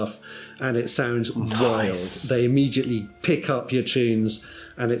and stuff, and it sounds wild. They immediately pick up your tunes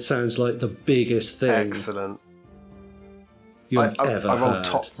and it sounds like the biggest thing Excellent. you've I ever rolled heard.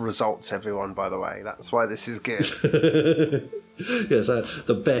 top results, everyone, by the way. That's why this is good. Yes,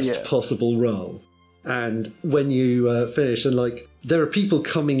 the best Yeah. possible roll. And when you finish, and like there are people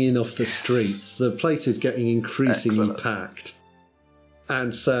coming in off the streets, the place is getting increasingly Excellent. packed,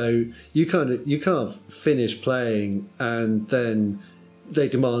 and so you can't finish playing, and then they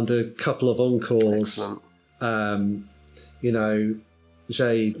demand a couple of encores. Excellent. You know,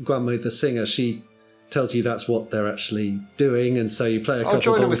 Jay Guanmo, the singer, she tells you that's what they're actually doing, and so you play a couple I'll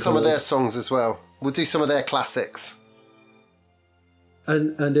join of in with some of their encores. songs as well. We'll do some of their classics.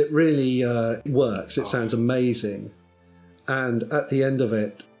 And it really works. It sounds amazing. And at the end of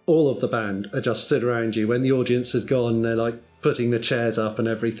it, all of the band are just stood around you. When the audience has gone, they're like putting the chairs up and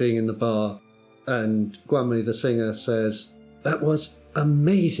everything in the bar. And Guanmu, the singer, says, "That was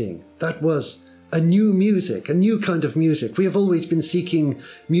amazing. That was a new music, a new kind of music. We have always been seeking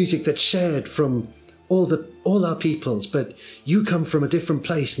music that's shared from all our peoples, but you come from a different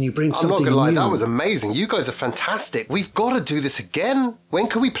place and you bring I'm something not going to lie, new." that was amazing. You guys are fantastic. We've got to do this again. When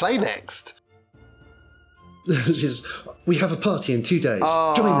can we play next? She says, "We have a party in 2 days.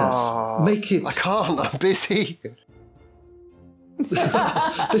 Join us. Make it." I can't, I'm busy.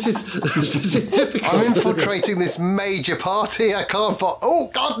 This is difficult. I'm infiltrating this major party. I can't. Oh,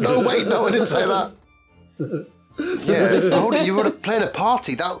 God, no, wait, no, I didn't say that. Yeah, hold it, you were playing a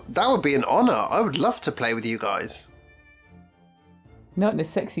party. That would be an honour. I would love to play with you guys. Not in a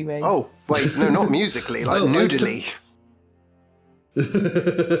sexy way. Oh, wait, no, not musically, like Oh, I noodly.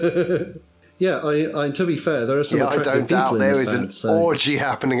 Yeah, I to be fair, there are some Yeah, I attractive don't doubt people in there this is band, an so- orgy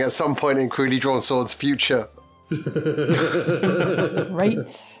happening at some point in Cruelly Drawn Sword's future.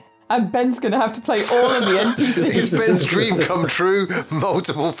 Great. And Ben's going to have to play all of the NPCs. Is Ben's dream come true?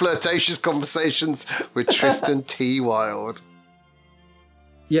 Multiple flirtatious conversations with Tristan T. Wilde.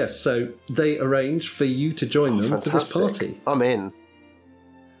 Yes, so they arrange for you to join them for this party. I'm in.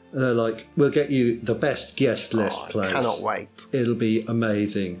 And they're like, "We'll get you the best guest list I place. cannot wait. It'll be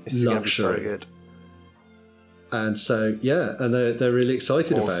amazing. This is going to be so Luxury." good. And so, yeah, and they're really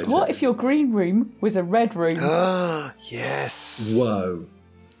excited about What it. if your green room was a red room? Ah, yes. Whoa,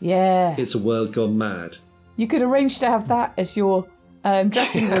 Yeah. it's a world gone mad. You could arrange to have that as your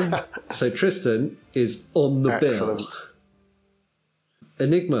dressing room. So Tristan is on the Excellent. bill.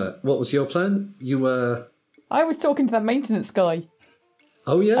 Enigma, what was your plan? You were... I was talking to that maintenance guy.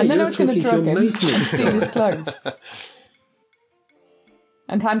 Oh yeah, And then you I were was going to talking to drug your him and maintenance steal guy. his clothes.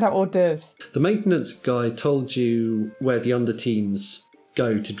 And hand out hors d'oeuvres. The maintenance guy told you where the underteams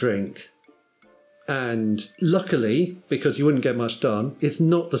go to drink. And luckily, because you wouldn't get much done, it's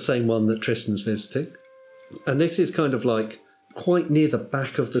not the same one that Tristan's visiting. And this is kind of like quite near the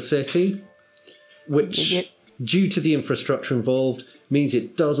back of the city, which, Idiot. due to the infrastructure involved, means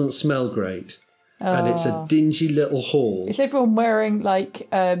it doesn't smell great. And it's a dingy little hall. Is everyone wearing, like,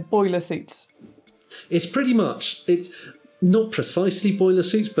 boiler suits? It's pretty much, it's not precisely boiler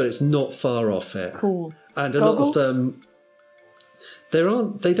suits, but it's not far off it. Cool. And a Goggles? lot of them,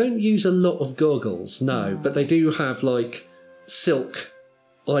 they don't use a lot of goggles, no, but they do have like silk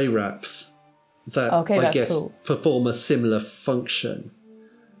eye wraps that Okay, I that's guess cool. perform a similar function.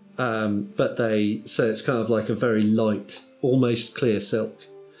 So it's kind of like a very light, almost clear silk.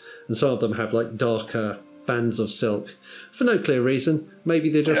 And some of them have like darker bands of silk for no clear reason. Maybe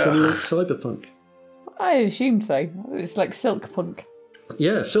they just want to look cyberpunk. I assume so. It's like silk punk.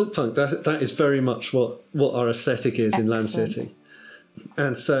 Yeah, silk punk. That is very much what our aesthetic is in Land City.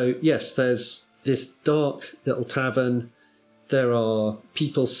 And so, yes, there's this dark little tavern. There are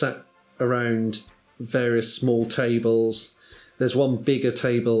people sat around various small tables. There's one bigger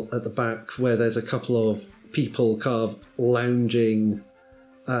table at the back where there's a couple of people kind of lounging.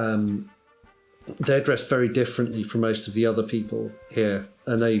 They're dressed very differently from most of the other people here.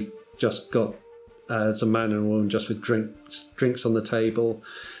 And they've just got, as a man and a woman, just with drinks on the table.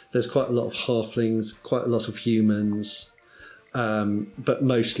 There's quite a lot of halflings, quite a lot of humans, but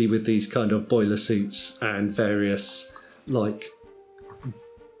mostly with these kind of boiler suits and various like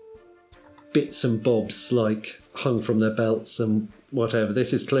bits and bobs like hung from their belts and whatever.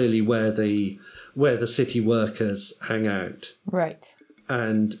 This is clearly where the city workers hang out. Right.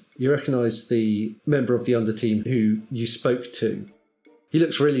 And you recognise the member of the underteam who you spoke to. He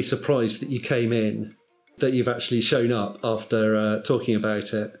looks really surprised that you came in, that you've actually shown up after talking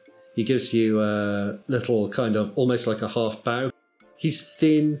about it. He gives you a little kind of almost like a half bow. He's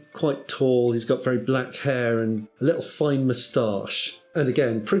thin, quite tall. He's got very black hair and a little fine moustache. And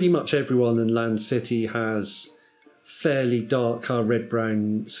again, pretty much everyone in Land City has fairly dark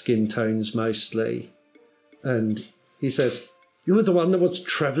red-brown skin tones mostly. And he says, "You're the one that was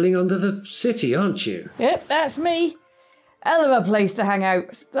travelling under the city, aren't you?" Yep, that's me. Hell of a place to hang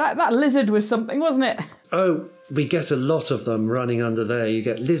out. That lizard was something, wasn't it? Oh, we get a lot of them running under there. You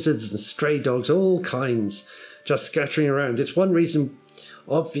get lizards and stray dogs, all kinds, just scattering around. It's one reason,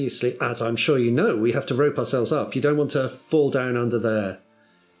 obviously, as I'm sure you know, we have to rope ourselves up. You don't want to fall down under there.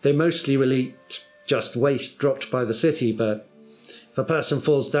 They mostly will eat just waste dropped by the city, but if a person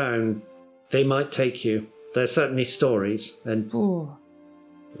falls down, they might take you. There's certainly stories, and Ooh.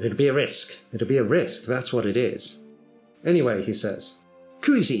 it'll be a risk. It'll be a risk, that's what it is. Anyway, he says,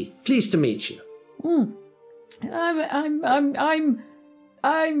 "Kuzi, pleased to meet you." I'm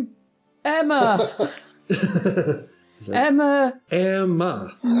Emma. Emma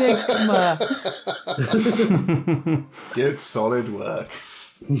Emma. Nigma. Good, solid work.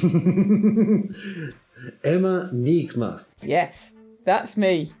 Emma Nigma. Yes, that's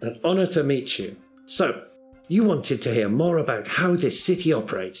me. An honour to meet you. So, you wanted to hear more about how this city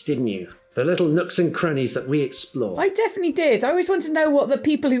operates, didn't you? The little nooks and crannies that we explore. I definitely did. I always want to know what the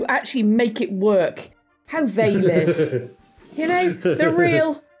people who actually make it work, how they live. You know, the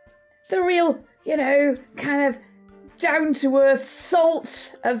real, you know, kind of down-to-earth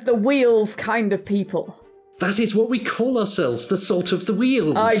salt of the wheels kind of people. That is what we call ourselves, the salt of the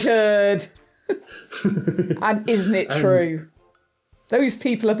wheels. I'd heard. And isn't it true? Those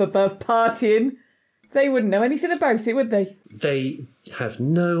people up above partying, they wouldn't know anything about it, would they? They have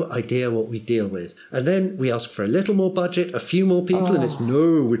no idea what we deal with. And then we ask for a little more budget, a few more people, and it's,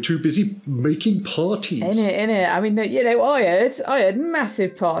 no, we're too busy making parties. Innit. I mean, you know, I heard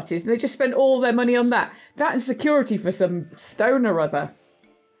massive parties, and they just spent all their money on that. That and security for some stone or other.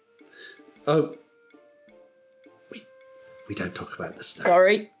 Oh, we don't talk about the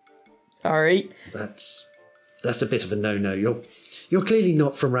stones. Sorry. That's a bit of a no-no. You're clearly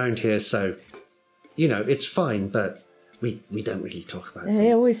not from round here, so, you know, it's fine, but we don't really talk about They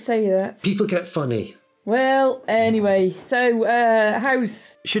them. always say that. People get funny. Well, anyway, so,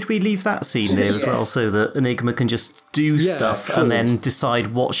 how's... Should we leave that scene there as well so that Enigma can just do stuff cool. and then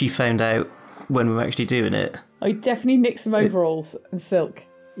decide what she found out when we're actually doing it? I definitely nicked some overalls and silk.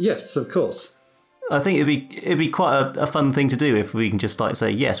 Yes, of course. I think it'd be quite a fun thing to do if we can just like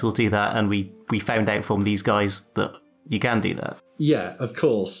say, yes, we'll do that, and we found out from these guys that you can do that. Yeah, of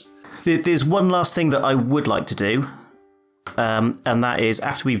course. There's one last thing that I would like to do, and that is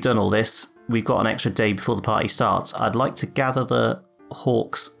after we've done all this, we've got an extra day before the party starts. I'd like to gather the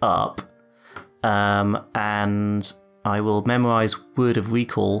Hawks up, and I will memorise Word of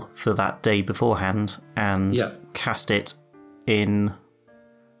Recall for that day beforehand and cast it in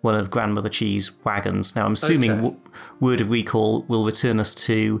one of Grandmother Chee's wagons. Now, I'm assuming Word of Recall will return us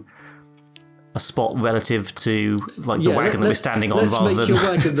to a spot relative to like the wagon that we're standing on, rather than... Let's make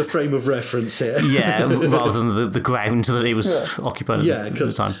your wagon the frame of reference here. Yeah, rather than the ground that it was occupied at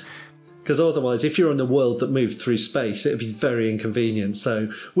the time. Because otherwise, if you're on a world that moved through space, it'd be very inconvenient.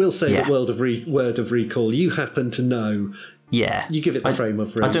 So we'll say that Word of Recall, you happen to know. Yeah. You give it the frame of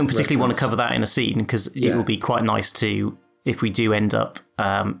reference. I don't particularly want to cover that in a scene, because it will be quite nice to, if we do end up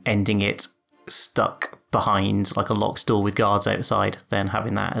ending it stuck behind like a locked door with guards outside, then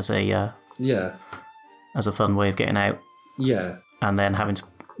having that as a as a fun way of getting out. Yeah. And then having to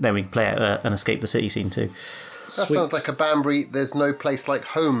then we can play out an escape the city scene too. That sounds like a Banbury there's no place like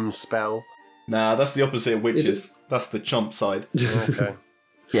home spell. Nah, that's the opposite of witches. That's the chump side. Okay.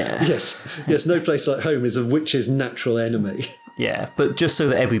 Yeah. Yes, no place like home is a witch's natural enemy. Yeah, but just so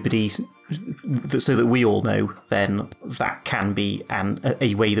that everybody, so that we all know, then that can be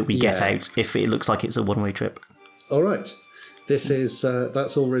a way that we get Yeah. out if it looks like it's a one-way trip. All right,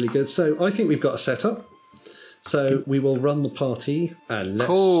 that's all really good. So I think we've got a setup. So we will run the party and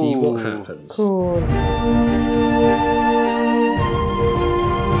let's see what happens. Cool.